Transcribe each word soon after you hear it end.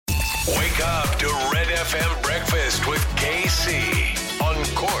Wake up to Red FM Breakfast with KC on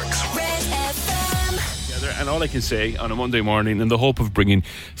Cork's Red FM. And all I can say on a Monday morning, in the hope of bringing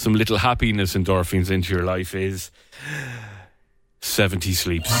some little happiness endorphins into your life, is 70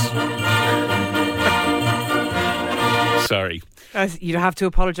 sleeps. Sorry. You don't have to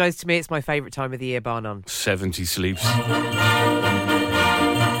apologise to me. It's my favourite time of the year, bar none. 70 sleeps.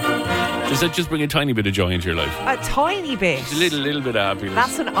 Does that just bring a tiny bit of joy into your life? A tiny bit. Just a little bit of happiness.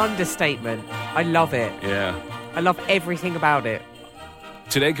 That's an understatement. I love it. Yeah. I love everything about it.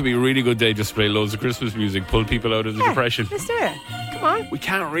 Today could be a really good day just to play loads of Christmas music, pull people out of the depression. Let's do it. Come on. We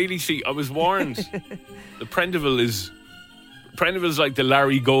can't really see. I was warned. The Prendeville's like the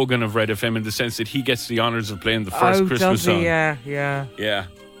Larry Gogan of Red FM in the sense that he gets the honours of playing the first Christmas song. Yeah. Yeah.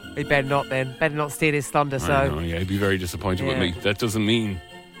 He better not then. Better not steal his thunder, so. I know, yeah, he'd be very disappointed with me. That doesn't mean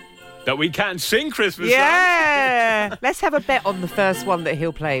that we can't sing Christmas songs. Yeah. Let's have a bet on the first one that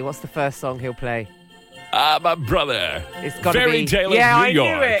he'll play. What's the first song he'll play? My brother. It's got to be. Fairy Tale of New York. Yeah, I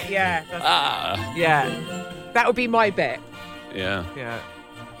knew it. Yeah. Yeah. That would be my bet. Yeah. Yeah.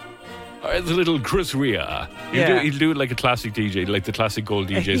 It's a little Chris Rea. He'll do it like a classic DJ, like the classic gold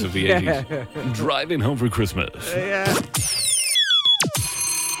DJs of the 80s. Driving home for Christmas. Yeah.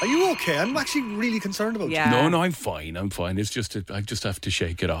 Are you okay? I'm actually really concerned about you. No, I'm fine. It's just I just have to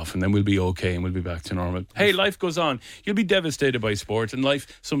shake it off, and then we'll be okay, and we'll be back to normal. Hey, life goes on. You'll be devastated by sport, and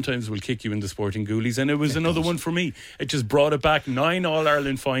life sometimes will kick you in the sporting ghoulies, and it was another one for me. It just brought it back. 9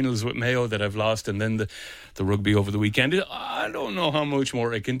 All-Ireland finals with Mayo that I've lost, and then the rugby over the weekend. I don't know how much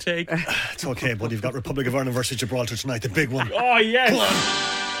more I can take. It's okay, but you've got Republic of Ireland versus Gibraltar tonight, the big one. Oh, yes. Come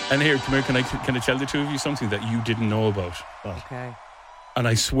on. And here, come here. Can I tell the two of you something that you didn't know about? Okay. And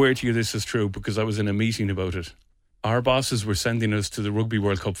I swear to you this is true because I was in a meeting about it. Our bosses were sending us to the Rugby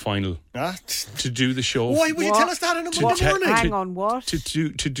World Cup final to do the show. Why would you tell us that in the morning? Hang on, what? To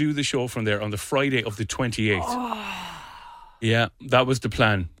do the show from there on the Friday of the 28th. Yeah, that was the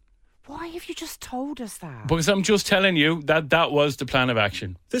plan. Why have you just told us that? Because I'm just telling you that was the plan of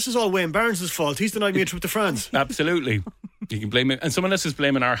action. This is all Wayne Barnes' fault. He's denied me a trip to France. Absolutely. You can blame it. And someone else is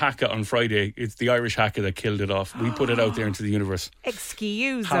blaming our haka on Friday. It's the Irish haka that killed it off. We put it out there into the universe.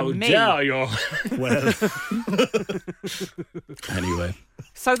 Excuse How me. dare you? Well. Anyway.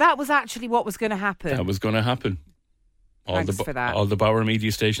 So that was actually what was going to happen. That was going to happen. Thanks for that. All the Bauer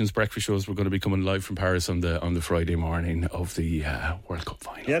media stations' breakfast shows were going to be coming live from Paris on the Friday morning of the World Cup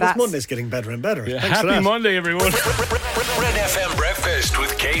final. Yeah, this Monday's getting better and better. Yeah, happy Monday, everyone. Red FM Breakfast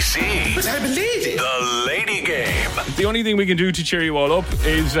with KC. But I believe it. The Lady Game. The only thing we can do to cheer you all up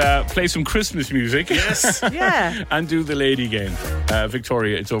is play some Christmas music. Yes. Yeah. And do the Lady Game.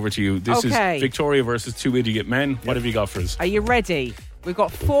 Victoria, it's over to you. This is Victoria versus 2 idiot men. What have you got for us? Are you ready? We've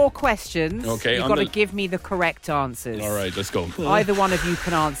got 4 questions. Okay. You've got to give me the correct answers. All right, let's go. Either one of you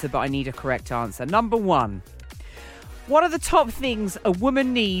can answer, but I need a correct answer. Number 1. What are the top things a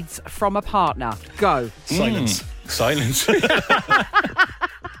woman needs from a partner? Go. Silence. Silence.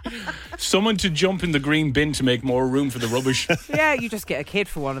 Someone to jump in the green bin to make more room for the rubbish. Yeah, you just get a kid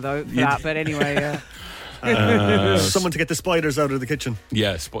for one of those. That, but anyway, yeah. Someone to get the spiders out of the kitchen.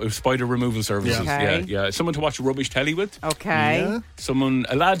 Yeah, spider removal services. Okay. Yeah. Someone to watch rubbish telly with. Okay. Yeah.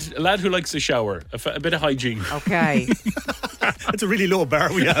 A lad who likes to shower. A bit of hygiene. Okay. It's a really low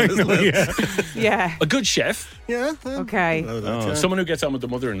bar we have, isn't it? Yeah. A good chef. Yeah. Okay. Someone who gets on with the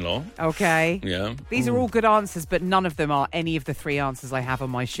mother-in-law. Okay. Yeah. These are all good answers, but none of them are any of the 3 answers I have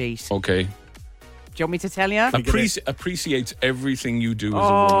on my sheet. Okay. Do you want me to tell you? Appreciates everything you do as a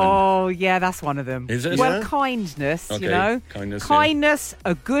woman. Oh, yeah, that's one of them. Is it? Well, Yeah. kindness, Okay. you know. Kindness,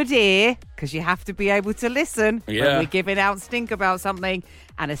 a good ear, because you have to be able to listen when Yeah. we're giving out stink about something,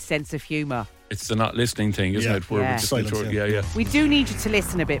 and a sense of humour. It's the not listening thing, isn't Yeah. it? Where Yeah. we're just Silence, yeah. We do need you to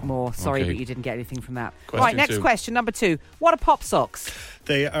listen a bit more. Sorry, Okay. but you didn't get anything from that. Question Right, next 2. question, number 2. What are pop socks?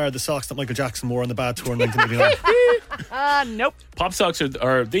 They are the socks that Michael Jackson wore on the bad tour in 1989. Nope. Pop socks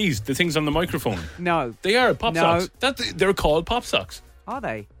are the things on the microphone. No. They are pop No. socks. They're called pop socks. Are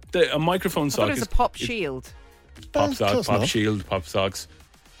they? A microphone I sock thought it was is a pop shield. pop sock, Close pop enough. shield, pop socks.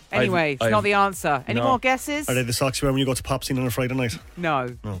 Anyway, it's not the answer. Any No. more guesses? Are they the socks you wear when you go to pop scene on a Friday night? No.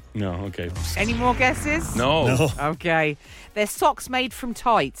 No, okay. Any more guesses? No. Okay. They're socks made from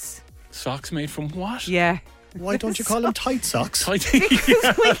tights. Socks made from what? Yeah. Why don't you call them tight socks?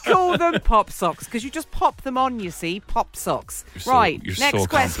 Because we call them pop socks, because you just pop them on, you see, pop socks. Right, you're next so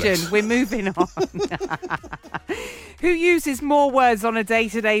question. complex. We're moving on. Who uses more words on a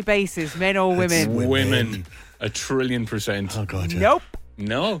day-to-day basis, men or women? Women. 1,000,000,000%. Oh, God, yeah. Nope,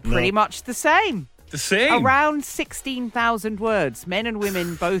 No. pretty much the same. The same. Around 16,000 words. Men and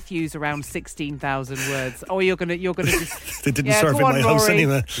women both use around 16,000 words. Oh, you're gonna just. They didn't serve in my house Rory.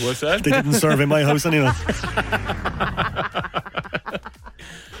 anyway. What's that? They didn't serve in my house anyway.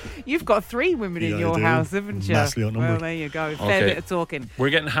 You've got 3 women in Yeah, I your do. house, haven't you? Massively outnumbered. Well, there you go. Fair Okay. bit of talking. We're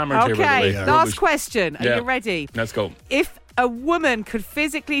getting hammered here, by the Okay, way. last question. Are Yeah. you ready? Let's go. If a woman could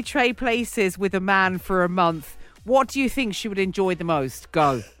physically trade places with a man for a month, what do you think she would enjoy the most?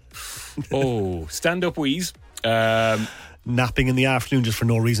 Go. Oh, stand-up wheeze. Napping in the afternoon just for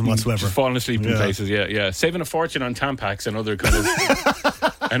no reason whatsoever. Just falling asleep in Yeah. places, yeah. Saving a fortune on Tampax and other kind of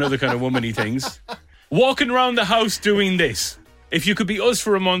womany things. Walking around the house doing this. If you could be us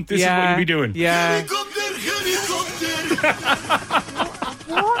for a month, this is what you'd be doing. Yeah.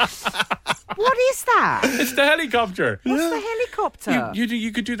 What is that? It's the helicopter. What's the helicopter?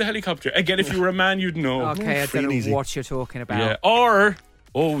 You could do the helicopter. Again, if you were a man, you'd know. Okay, I Free don't and know easy. what you're talking about. Yeah. Or,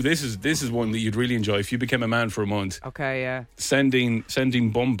 this is one that you'd really enjoy if you became a man for a month. Okay, yeah. Sending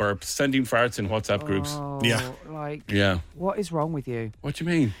bum burps, sending farts in WhatsApp groups. Oh, Yeah. Like, Yeah. what is wrong with you? What do you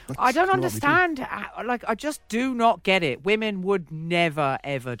mean? I don't what we do. understand. Like, I just do not get it. Women would never,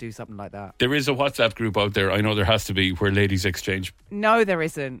 ever do something like that. There is a WhatsApp group out there, I know there has to be, where ladies exchange. No, there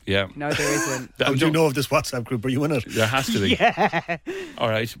isn't. Yeah. No, there isn't. How do you know of this WhatsApp group? Are you in it? There has to be. Yeah. All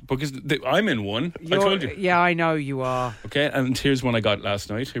right. Because I'm in one. I told you. Yeah, I know you are. Okay, and here's one I got last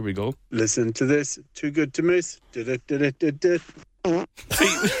night. Here we go. Listen to this. Too good to miss. Du-du-du-du-du-du.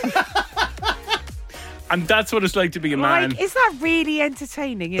 And that's what it's like to be a man. Like, is that really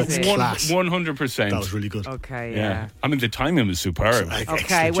entertaining, is That's it? class. 100%. That was really good. Okay, Yeah. yeah. I mean, the timing was superb. Excellent.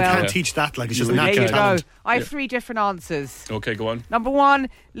 well- You can't teach that. Like, it's just You There natural you go. talent. I have 3 different answers. Okay, go on. Number 1,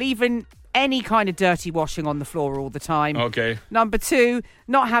 leaving any kind of dirty washing on the floor all the time. Okay. Number 2,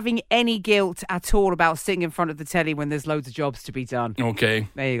 not having any guilt at all about sitting in front of the telly when there's loads of jobs to be done. Okay.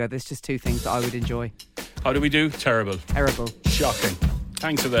 There you go. There's just 2 things that I would enjoy. How do we do? Terrible. Terrible. Shocking.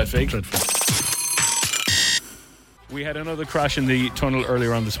 Thanks for that, Vic. Dreadful. We had another crash in the tunnel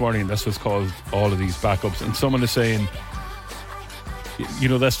earlier on this morning. That's what's caused all of these backups. And someone is saying, you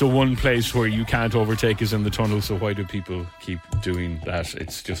know, that's the one place where you can't overtake is in the tunnel. So why do people keep doing that?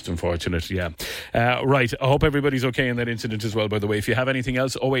 It's just unfortunate. Yeah. Right. I hope everybody's okay in that incident as well, by the way. If you have anything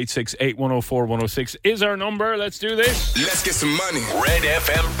else, 086 8104 106 is our number. Let's do this. Let's get some money. Red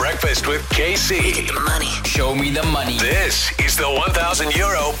FM Breakfast with KC. Money. Show me the money. This is the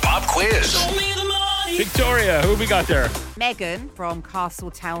 €1,000 pop quiz. Victoria, who we got there? Megan from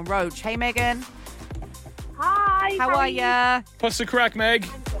Castletown Roach. Hey, Megan. Hi. How are ya? What's the crack, Meg?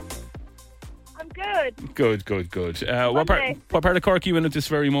 I'm good. Good. What part of Cork are you in at this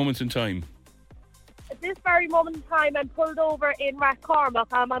very moment in time? At this very moment in time, I'm pulled over in Rathcormac.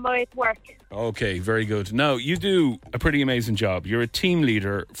 I'm on my way to work. Okay, very good. Now, you do a pretty amazing job. You're a team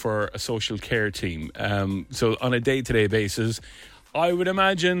leader for a social care team. So on a day-to-day basis, I would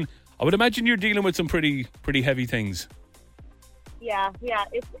imagine you're dealing with some pretty heavy things. Yeah.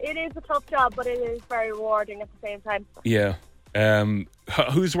 It is a tough job, but it is very rewarding at the same time. Yeah.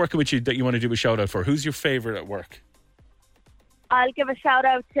 Who's working with you that you want to do a shout out for? Who's your favourite at work? I'll give a shout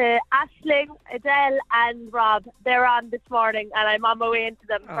out to Aisling, Adele and Rob. They're on this morning and I'm on my way into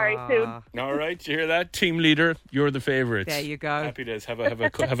them very soon. All right, you hear that? Team leader, you're the favourite. There you go. Happy days. Have a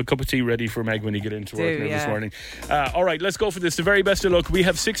cup of tea ready for Meg when you get into work Do, now this yeah. morning. All right, let's go for this. The very best of luck. We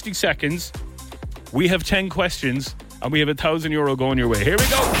have 60 seconds. We have 10 questions. And we have €1,000 going your way. Here we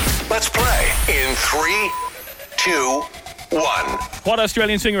go. Let's play in 3, 2, 1. What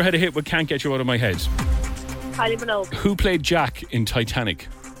Australian singer had a hit with Can't Get You Out of My Head? Kylie Minogue. Who played Jack in Titanic?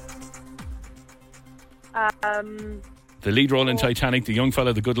 The lead role in Titanic, the young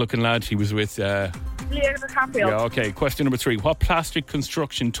fella, the good-looking lad, he was with... Leonardo DiCaprio. Yeah, okay. Question number 3. What plastic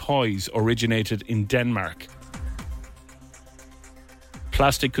construction toys originated in Denmark?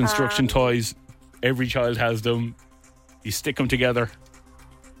 Plastic construction toys. Every child has them. You stick them together.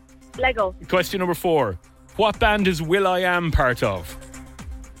 Lego. Question number 4. What band is will.i.am part of?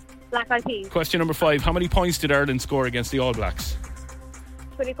 Black Eyed Peas. Question number 5. How many points did Ireland score against the All Blacks?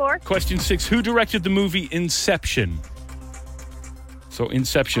 24. Question 6. Who directed the movie Inception? So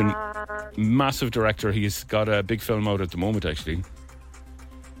Inception, massive director. He's got a big film out at the moment, actually.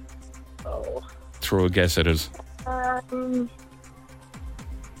 Oh. Throw a guess at it. Um,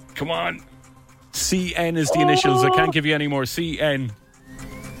 Come on. CN is the initials. I can't give you any more. CN.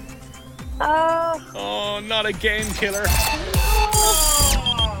 Oh, not a game killer.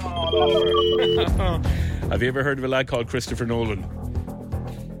 Have you ever heard of a lad called Christopher Nolan?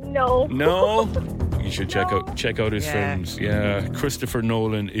 no. No? You should check out his Yeah. films. Yeah, Christopher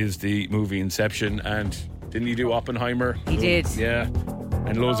Nolan is the movie Inception, and didn't he do Oppenheimer? He did. Yeah.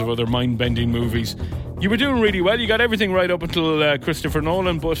 and loads of other mind-bending movies. You were doing really well. You got everything right up until Christopher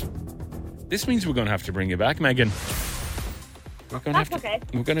Nolan, but this means we're going to have to bring you back, Megan. We're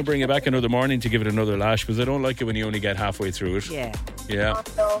going to bring you back another morning to give it another lash, because I don't like it when you only get halfway through it. Yeah.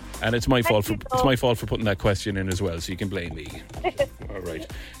 And it's my fault for putting that question in as well, so you can blame me. All right.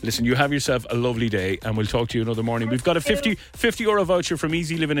 Listen, you have yourself a lovely day, and we'll talk to you another morning. We've got a €50 voucher from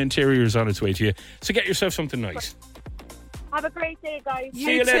Easy Living Interiors on its way to you, so get yourself something nice. Have a great day, guys.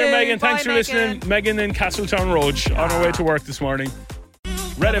 See you later, Megan. Thanks for listening. Megan in Castletown Road on our way to work this morning.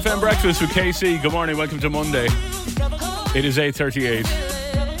 Red FM Breakfast with KC. Good morning. Welcome to Monday. It is 8:38,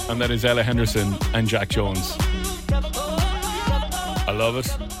 and that is Ella Henderson and Jack Jones. I love it.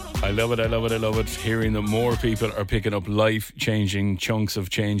 I love it. Hearing that more people are picking up life-changing chunks of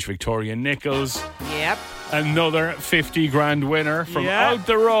change. Victoria Nichols. Yep. Another 50 grand winner from out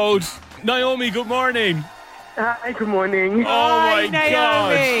the road. Naomi, good morning. Hi, good morning. Oh, my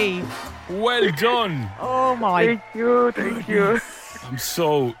Naomi. God. Well done. Oh, my. Thank you. I'm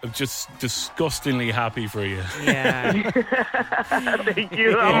just disgustingly happy for you. Yeah. Thank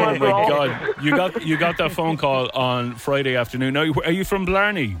you. Oh my God. You got that phone call on Friday afternoon. Now, are you from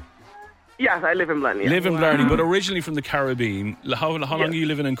Blarney? Yes, I live in Blarney. Blarney, but originally from the Caribbean. How long are you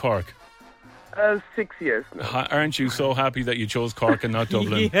living in Cork? 6 years now. Aren't you so happy that you chose Cork and not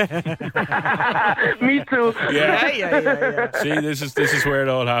Dublin? Me too. Yeah. See, this is where it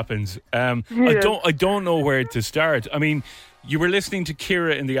all happens. I don't know where to start. I mean, you were listening to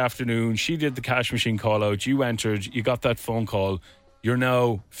Kira in the afternoon. She did the cash machine call out. You entered. You got that phone call. You're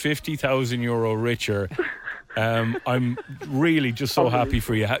now €50,000 richer. I'm really just so happy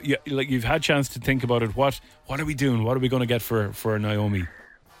for you. You've had a chance to think about it. What are we doing? What are we going to get for Naomi?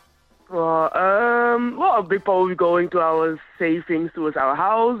 Well, I'll be probably going to our savings towards our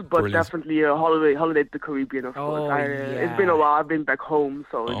house, but Brilliant. Definitely a holiday to the Caribbean, of course. It's been a while. I've been back home,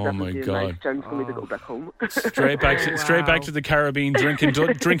 so it's definitely a nice chance for me to go back home. Straight back to the Caribbean,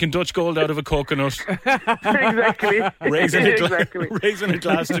 drinking Dutch Gold out of a coconut. Exactly. Raising a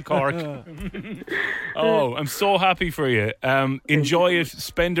glass to Cork. Oh, I'm so happy for you. Enjoy it.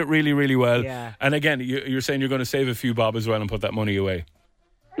 Spend it really, really well. Yeah. And again, you're saying you're going to save a few bob as well and put that money away.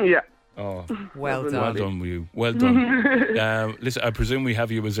 Yeah. Oh, well done. Well done, you. Well done. Listen, I presume we have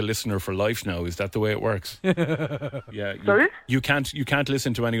you as a listener for life now. Is that the way it works? Yeah. Sorry? You can't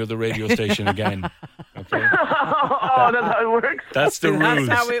listen to any other radio station again. Okay. Oh, that's how it works. That's the rules.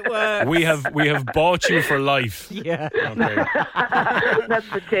 That's how it works. We have bought you for life. Yeah. Okay.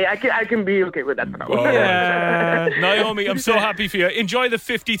 That's okay. I can be okay with that. Oh, yeah. Naomi, I'm so happy for you. Enjoy the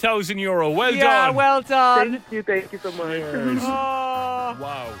 €50,000. Well done. Yeah, well done. Thank you so much. Oh.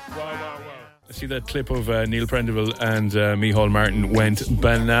 Wow. I see that clip of Neil Prendeville and Micheál Martin went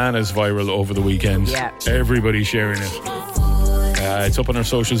bananas viral over the weekend. Yeah. Everybody sharing it. It's up on our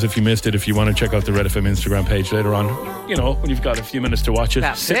socials if you missed it. If you want to check out the Red FM Instagram page later on, when you've got a few minutes to watch it,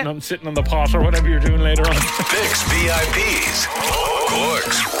 sitting on the pot or whatever you're doing later on. Fix VIPs.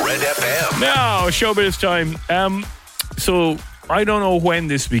 Cork's Red FM. Now, showbiz time. So I don't know when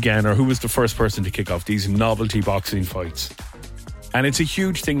this began or who was the first person to kick off these novelty boxing fights. And it's a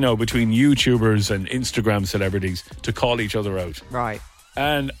huge thing now between YouTubers and Instagram celebrities to call each other out. Right.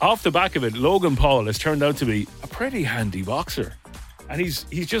 And off the back of it, Logan Paul has turned out to be a pretty handy boxer. And he's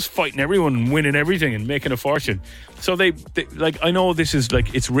just fighting everyone and winning everything and making a fortune. So they I know this is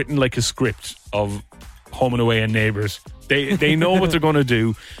it's written like a script of Home and Away and Neighbours. They know what they're going to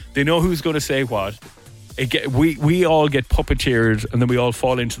do. They know who's going to say what. We all get puppeteered and then we all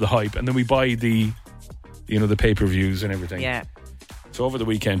fall into the hype and then we buy the pay-per-views and everything. Yeah. So over the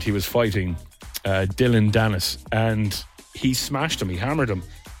weekend he was fighting Dylan Dennis and he smashed him. He hammered him.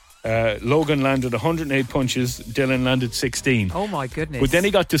 Logan landed 108 punches. Dylan landed 16. Oh my goodness! But then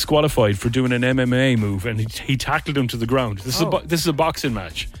he got disqualified for doing an MMA move, and he tackled him to the ground. This is a boxing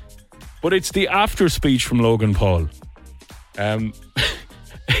match, but it's the after speech from Logan Paul.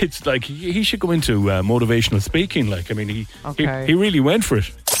 It's like he should go into motivational speaking. He really went for it.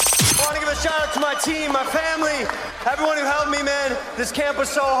 I want to give a shout out to my team, my family, everyone who helped me, man. This camp was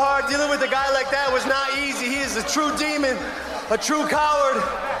so hard. Dealing with a guy like that was not easy. He is a true demon, a true coward.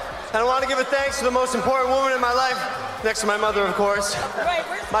 And I want to give a thanks to the most important woman in my life, next to my mother, of course.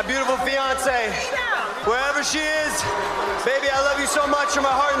 My beautiful fiance. Wherever she is, baby, I love you so much from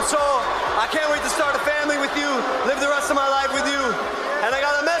my heart and soul. I can't wait to start a family with you, live the rest of my life with you. And I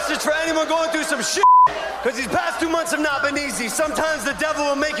got a message for anyone going through some shit. Because these past 2 months have not been easy. Sometimes the devil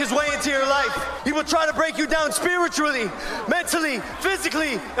will make his way into your life. He will try to break you down spiritually, mentally,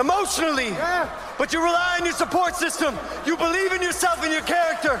 physically, emotionally. But you rely on your support system. You believe in yourself and your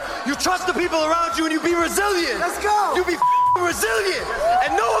character. You trust the people around you and you be resilient. Let's go. You be resilient.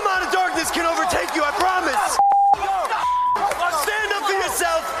 And no amount of darkness can overtake you, I promise. Stand up for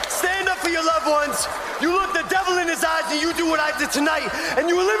yourself. Stand up for your loved ones. You look the devil in his eyes and you do what I did tonight. And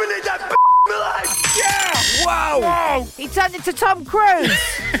you eliminate that life. Yeah! Wow! He turned into Tom Cruise.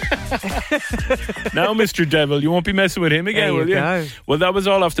 Now, Mr. Devil, you won't be messing with him again, will you? Go. Well, that was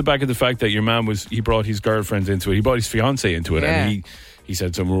all off the back of the fact that your man he brought his girlfriends into it. He brought his fiancée into it, and he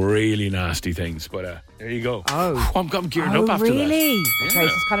said some really nasty things. But there you go. Oh. I'm gearing up after really? that. Okay,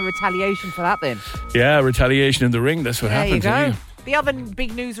 so it's kind of retaliation for that then. Yeah, retaliation in the ring. That's what happens. There you go. The other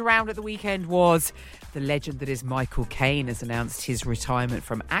big news around at the weekend was the legend that is Michael Caine has announced his retirement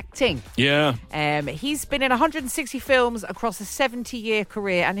from acting. Yeah. He's been in 160 films across a 70-year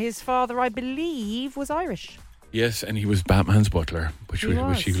career, and his father, I believe, was Irish. Yes, and he was Batman's butler, which he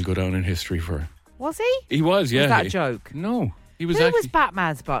will go down in history for. Was he? He was, yeah. Was that a joke? No. He was Who was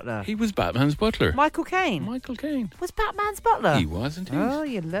Batman's butler? He was Batman's butler. Michael Caine? Michael Caine. Was Batman's butler? He was indeed. Oh,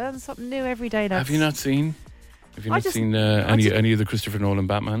 you learn something new every day. Have you not seen any of the Christopher Nolan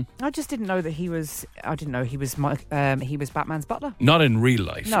Batman? I just didn't know that he was. I didn't know he was Batman's butler. Not in real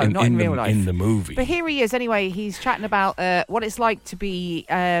life. No, not in real life. In the movie. But here he is anyway. He's chatting about what it's like to be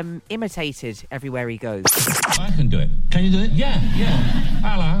imitated everywhere he goes. I can do it. Can you do it? Yeah.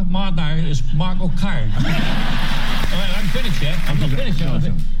 Hello, my name is Michael Caine. I'm finished yet. I'm not finished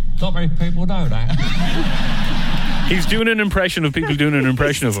yet. Not many people know that. He's doing an impression of people doing an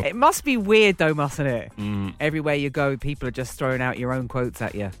impression of him. It must be weird though, mustn't it? Everywhere you go, people are just throwing out your own quotes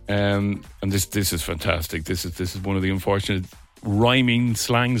at you. And this is fantastic. This is one of the unfortunate rhyming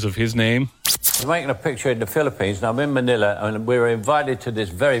slangs of his name. I'm making a picture in the Philippines, and I'm in Manila, and we were invited to this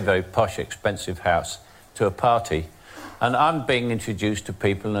very, very posh, expensive house to a party. And I'm being introduced to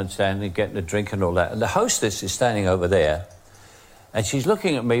people and standing, getting a drink and all that. And the hostess is standing over there, and she's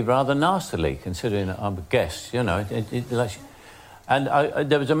looking at me rather nastily, considering that I'm a guest, you know.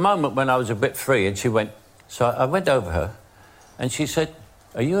 And there was a moment when I was a bit free, and she went... So I went over her, and she said,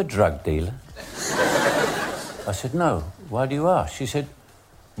 "Are you a drug dealer?" I said, "No. Why do you ask?" She said,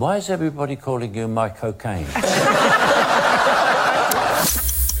 "Why is everybody calling you my cocaine?"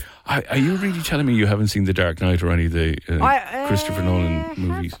 Are you really telling me you haven't seen The Dark Knight or any of the Christopher Nolan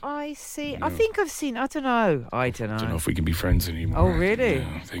movies? I see. No. I think I've seen. I don't know. I don't know if we can be friends anymore. Oh, really?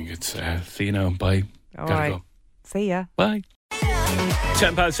 I think it's. See you now. Bye. All Gotta right. go. See ya. Bye.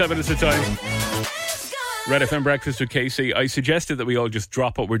 7:10 is the time. Red FM Breakfast with KC. I suggested that we all just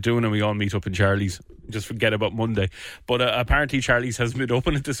drop what we're doing and we all meet up in Charlie's. Just forget about Monday. But apparently Charlie's hasn't been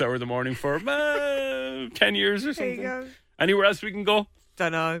open at this hour of the morning for 10 years or something. There you go. Anywhere else we can go?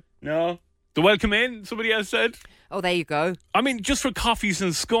 Don't know. No. The welcome in, somebody else said. Oh, there you go. I mean, just for coffees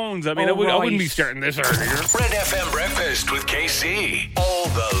and scones. I mean, I wouldn't be starting this earlier. Red FM Breakfast with KC. All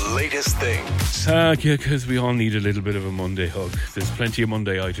the latest things. Yeah, because we all need a little bit of a Monday hug. There's plenty of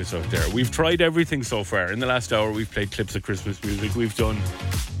Monday-itis out there. We've tried everything so far. In the last hour, we've played clips of Christmas music. We've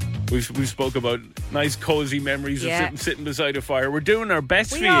spoke about nice, cosy memories of sitting beside a fire. We're doing our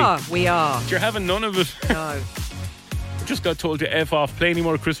best for you. We are. But you're having none of it. No. Just got told to F off, play any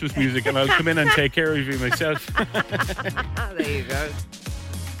more Christmas music, and I'll come in and take care of you myself. There you go.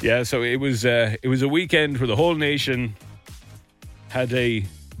 Yeah, so it was a weekend where the whole nation had a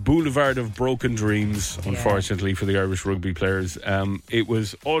boulevard of broken dreams, unfortunately, for the Irish rugby players. It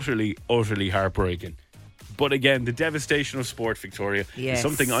was utterly, utterly heartbreaking. But again, the devastation of sport, Victoria, is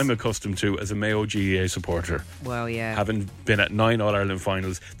something I'm accustomed to as a Mayo GAA supporter. Well, yeah. Having been at 9 All-Ireland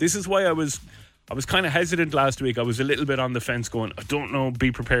finals. This is why I was kind of hesitant last week. I was a little bit on the fence going, I don't know, be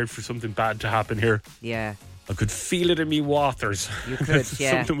prepared for something bad to happen here. Yeah. I could feel it in me waters. You could,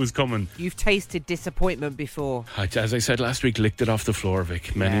 yeah. Something was coming. You've tasted disappointment before. As I said last week, licked it off the floor,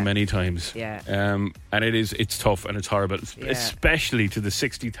 Vic, many times. Yeah. And it's tough and it's horrible, especially to the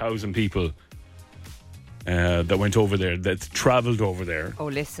 60,000 people that went over there, that travelled over there. Oh,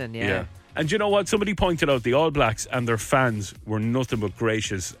 listen, yeah. And you know what? Somebody pointed out the All Blacks and their fans were nothing but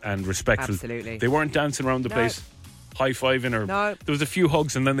gracious and respectful. Absolutely. They weren't dancing around the place, high-fiving or... No. There was a few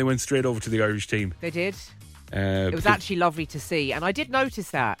hugs and then they went straight over to the Irish team. They did. It was actually lovely to see. And I did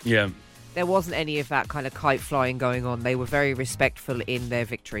notice that. Yeah. There wasn't any of that kind of kite flying going on. They were very respectful in their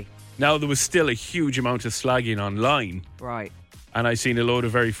victory. Now, there was still a huge amount of slagging online. Right. And I seen a load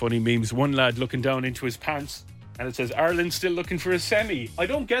of very funny memes. One lad looking down into his pants and it says, Ireland's still looking for a semi. I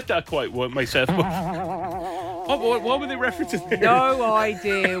don't get that quite myself. What were they referencing there? No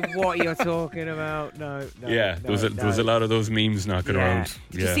idea what you're talking about. No. Yeah, there was a lot of those memes knocking around.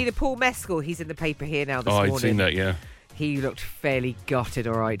 Did you see the Paul Mescal? He's in the paper here now this morning. I'd seen that, yeah. He looked fairly gutted,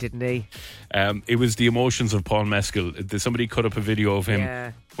 all right, didn't he? It was the emotions of Paul Mescal. Somebody cut up a video of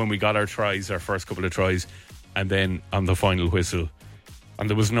him when we got our first couple of tries, and then on the final whistle. And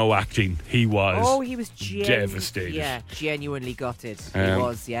there was no acting. He was devastated. Yeah, genuinely gutted. He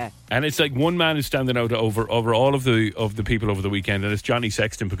was, yeah. And it's like one man is standing out over all of the people over the weekend, and it's Johnny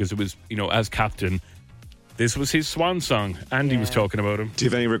Sexton, because it was, as captain, this was his swan song. Andy was talking about him. Do you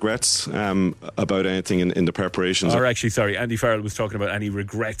have any regrets about anything in the preparations? Or actually, sorry, Andy Farrell was talking about any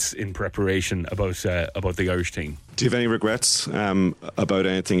regrets in preparation about the Irish team. Do you have any regrets about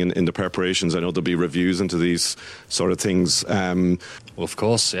anything in the preparations? I know there'll be reviews into these sort of things. Well, of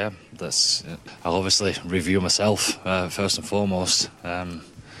course, yeah. I'll obviously review myself first and foremost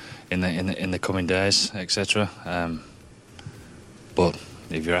in the coming days, etc. But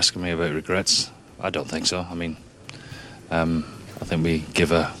if you're asking me about regrets, I don't think so. I mean, I think we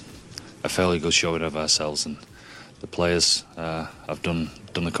give a fairly good showing of ourselves, and the players have done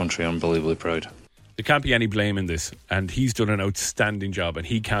the country unbelievably proud. There can't be any blame in this, and he's done an outstanding job, and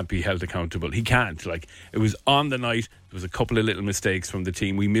he can't be held accountable. He can't. It was on the night. There was a couple of little mistakes from the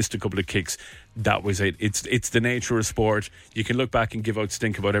team. We missed a couple of kicks. That was it. It's the nature of sport. You can look back and give out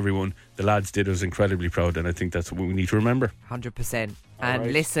stink about everyone. The lads did us incredibly proud, and I think that's what we need to remember. 100%.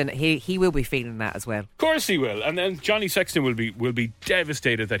 And listen, he will be feeling that as well. Of course he will. And then Johnny Sexton will be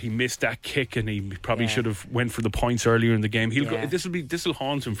devastated that he missed that kick, and he probably should have went for the points earlier in the game. This will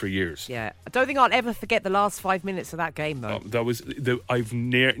haunt him for years. Yeah, I don't think I'll ever forget the last 5 minutes of that game, though. I've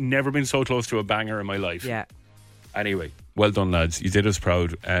never been so close to a banger in my life. Yeah. Anyway, well done, lads. You did us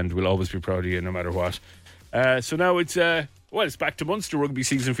proud, and we'll always be proud of you no matter what. So now it's back to Munster rugby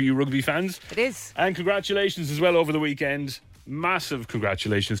season for you rugby fans. It is. And congratulations as well over the weekend. Massive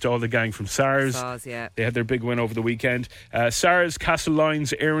congratulations to all the gang from SARS. Yeah. They had their big win over the weekend. SARS,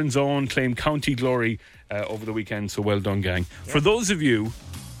 Castlelyons, Erin's Own claimed county glory over the weekend, so well done, gang. Yeah. For those of you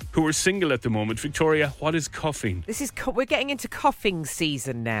who are single at the moment, Victoria, what is cuffing? We're getting into cuffing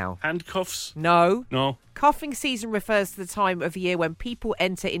season now. Handcuffs? No. Cuffing season refers to the time of year when people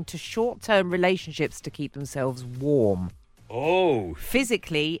enter into short-term relationships to keep themselves warm. Oh.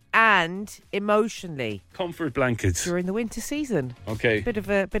 Physically and emotionally. Comfort blankets. During the winter season. Okay. Bit of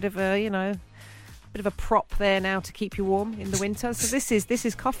a prop there now to keep you warm in the winter. So this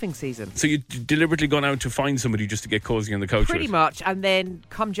is cuffing season. So you're deliberately gone out to find somebody just to get cosy on the couch? Pretty much. And then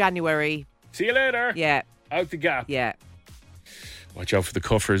come January, see you later. Yeah. Out the gap. Yeah. Watch out for the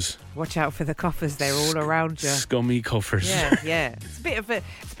cuffers. Watch out for the cuffers. They're all around you. Scummy cuffers. Yeah. It's a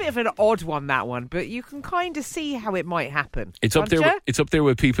bit of an odd one, that one, but you can kind of see how it might happen. It's up there. It's up there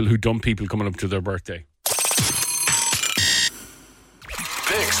with people who dump people coming up to their birthday.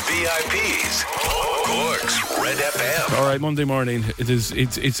 Fix VIPs. Cork's Red FM. All right, Monday morning.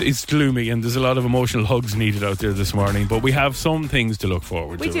 It's gloomy, and there's a lot of emotional hugs needed out there this morning. But we have some things to look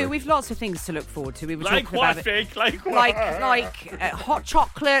forward to. We do. We've lots of things to look forward to. We were like talking what, about Vic? Like what? Like hot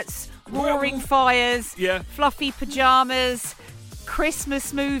chocolates, roaring fires, fluffy pajamas,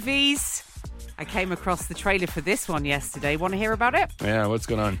 Christmas movies. I came across the trailer for this one yesterday. Want to hear about it? Yeah, what's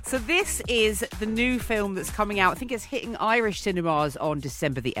going on? So this is the new film that's coming out. I think it's hitting Irish cinemas on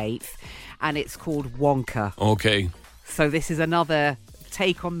December the 8th, and it's called Wonka. Okay. So this is another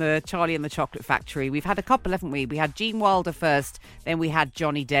take on the Charlie and the Chocolate Factory. We've had a couple, haven't we? We had Gene Wilder first, then we had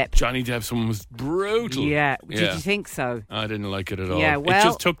Johnny Depp. Johnny Depp's one was brutal. Yeah. Did you think so? I didn't like it at all. Yeah,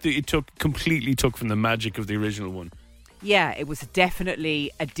 well, it completely took from the magic of the original one. Yeah, it was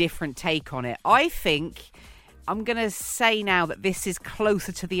definitely a different take on it. I think I'm going to say now that this is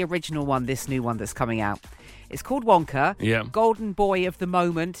closer to the original one, this new one that's coming out. It's called Wonka. Yeah. Golden boy of the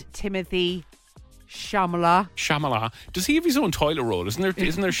moment, Timothy Chalamet. Chalamet. Does he have his own toilet roll? Isn't there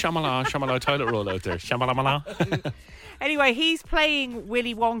Chalamet toilet roll out there? Chalamet. Anyway, he's playing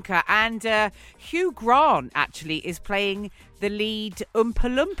Willy Wonka, and Hugh Grant actually is playing the lead Oompa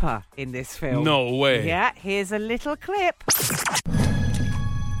Loompa in this film. No way. Yeah, here's a little clip.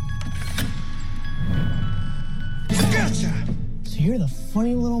 Gotcha! So you're the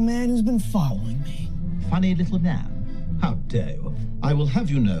funny little man who's been following me. Funny little man? How dare you? I will have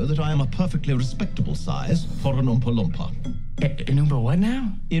you know that I am a perfectly respectable size for an Oompa Loompa. An Oompa what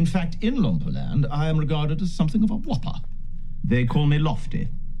now? In fact, in Loompa-land, I am regarded as something of a whopper. They call me Lofty.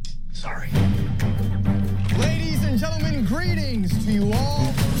 Sorry. Ladies and gentlemen, greetings to you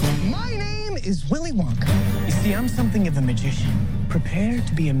all. My name is Willy Wonka. You see, I'm something of a magician. Prepare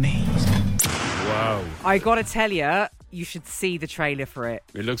to be amazed. Wow. I got to tell you, you should see the trailer for it.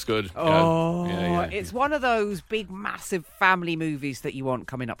 It looks good. Oh, yeah. It's one of those big, massive family movies that you want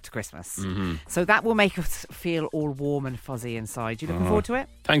coming up to Christmas. Mm-hmm. So that will make us feel all warm and fuzzy inside. You looking forward to it?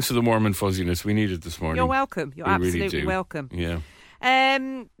 Thanks for the warm and fuzziness. We need it this morning. You're welcome. You're absolutely welcome. Yeah.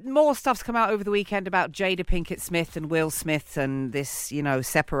 More stuff's come out over the weekend about Jada Pinkett Smith and Will Smith and this,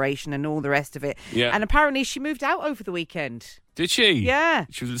 separation and all the rest of it. Yeah. And apparently she moved out over the weekend. Did she? Yeah.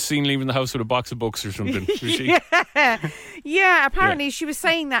 She was seen leaving the house with a box of books or something. Was she? Yeah, apparently she was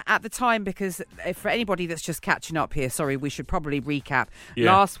saying that at the time because for anybody that's just catching up here, sorry, we should probably recap.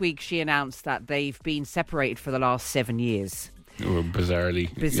 Yeah. Last week she announced that they've been separated for the last 7 years. Oh,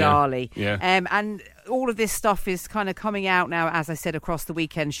 bizarrely. Yeah. And all of this stuff is kind of coming out now. As I said, across the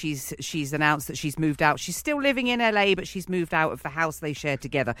weekend, she's announced that she's moved out. She's still living in LA, but she's moved out of the house they shared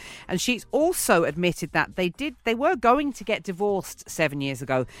together. And she's also admitted that they were going to get divorced 7 years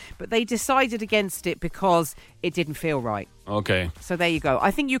ago, but they decided against it because it didn't feel right. Okay. So there you go. I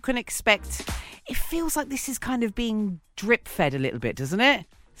think you can expect. It feels like this is kind of being drip fed a little bit, doesn't it?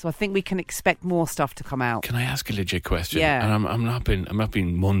 So I think we can expect more stuff to come out. Can I ask a legit question? Yeah. And I'm not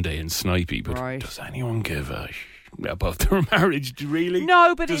being Monday and snipey, but does anyone give a about their marriage? Really?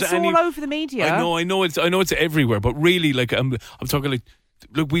 No, but it's all over the media. I know it's everywhere. But really, like I'm talking like,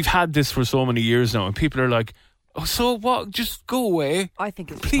 look, we've had this for so many years now, and people are like, oh, so what? Just go away. I think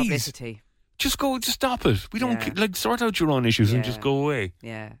it's please. Publicity. Just stop it. We don't sort out your own issues and just go away.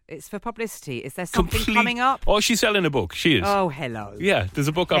 Yeah, it's for publicity. Is there something coming up? Oh, she's selling a book. She is. Oh, hello. Yeah, there's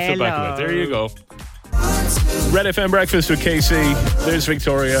a book off the back of it. There you go. Red FM Breakfast with KC. There's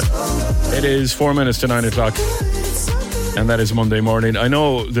Victoria. It is 4 minutes to 9 o'clock. And that is Monday morning. I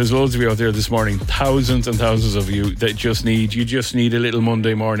know there's loads of you out there this morning, thousands and thousands of you that just need a little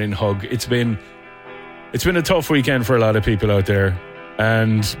Monday morning hug. It's been a tough weekend for a lot of people out there.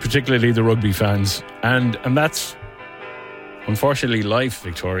 And particularly the rugby fans. And that's unfortunately life,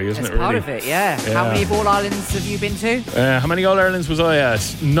 Victoria, isn't it? Really? Part of it, yeah. How many All Irelands have you been to? How many All Irelands was I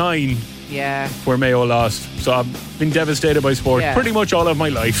at? 9. Yeah. Where Mayo lost. So I've been devastated by sport pretty much all of my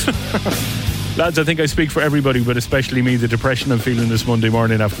life. Lads, I think I speak for everybody, but especially me. The depression I'm feeling this Monday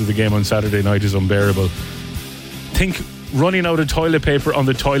morning after the game on Saturday night is unbearable. Think running out of toilet paper on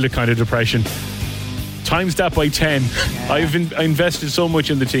the toilet kind of depression. Times that by 10. I invested so much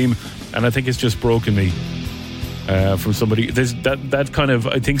in the team, and I think it's just broken me. From somebody, there's that kind of.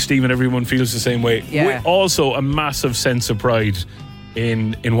 I think Steve and everyone feels the same way. Yeah. With also a massive sense of pride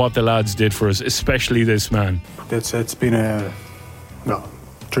in what the lads did for us, especially this man. It's been a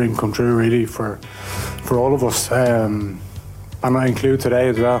dream come true, really, for all of us, and I include today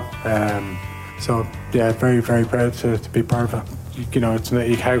as well. So yeah, very, very proud to be part of it.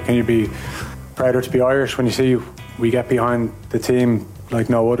 It's how can you be prouder to be Irish when you see we get behind the team like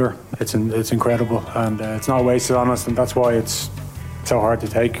no other. It's incredible, and it's not wasted on us, and that's why it's so hard to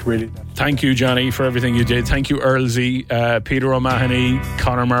take, really. Thank you, Johnny, for everything you did. Thank you, Earlsy, Peter O'Mahony,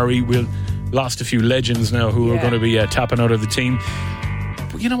 Conor Murray. We've lost a few legends now who are going to be tapping out of the team.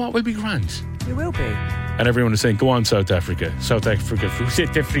 But you know what? We'll be grand. You will be. And everyone is saying, go on, South Africa for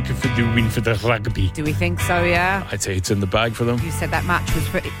the win for the rugby. Do we think so, yeah? I'd say it's in the bag for them. You said that match was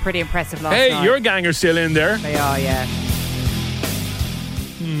pretty impressive last night. Hey, your gang are still in there. They are, yeah.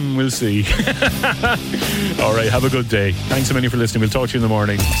 We'll see. All right, have a good day. Thanks so many for listening. We'll talk to you in the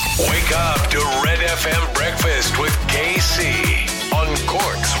morning. Wake up to Red FM Breakfast with KC on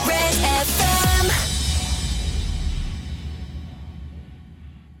Cork's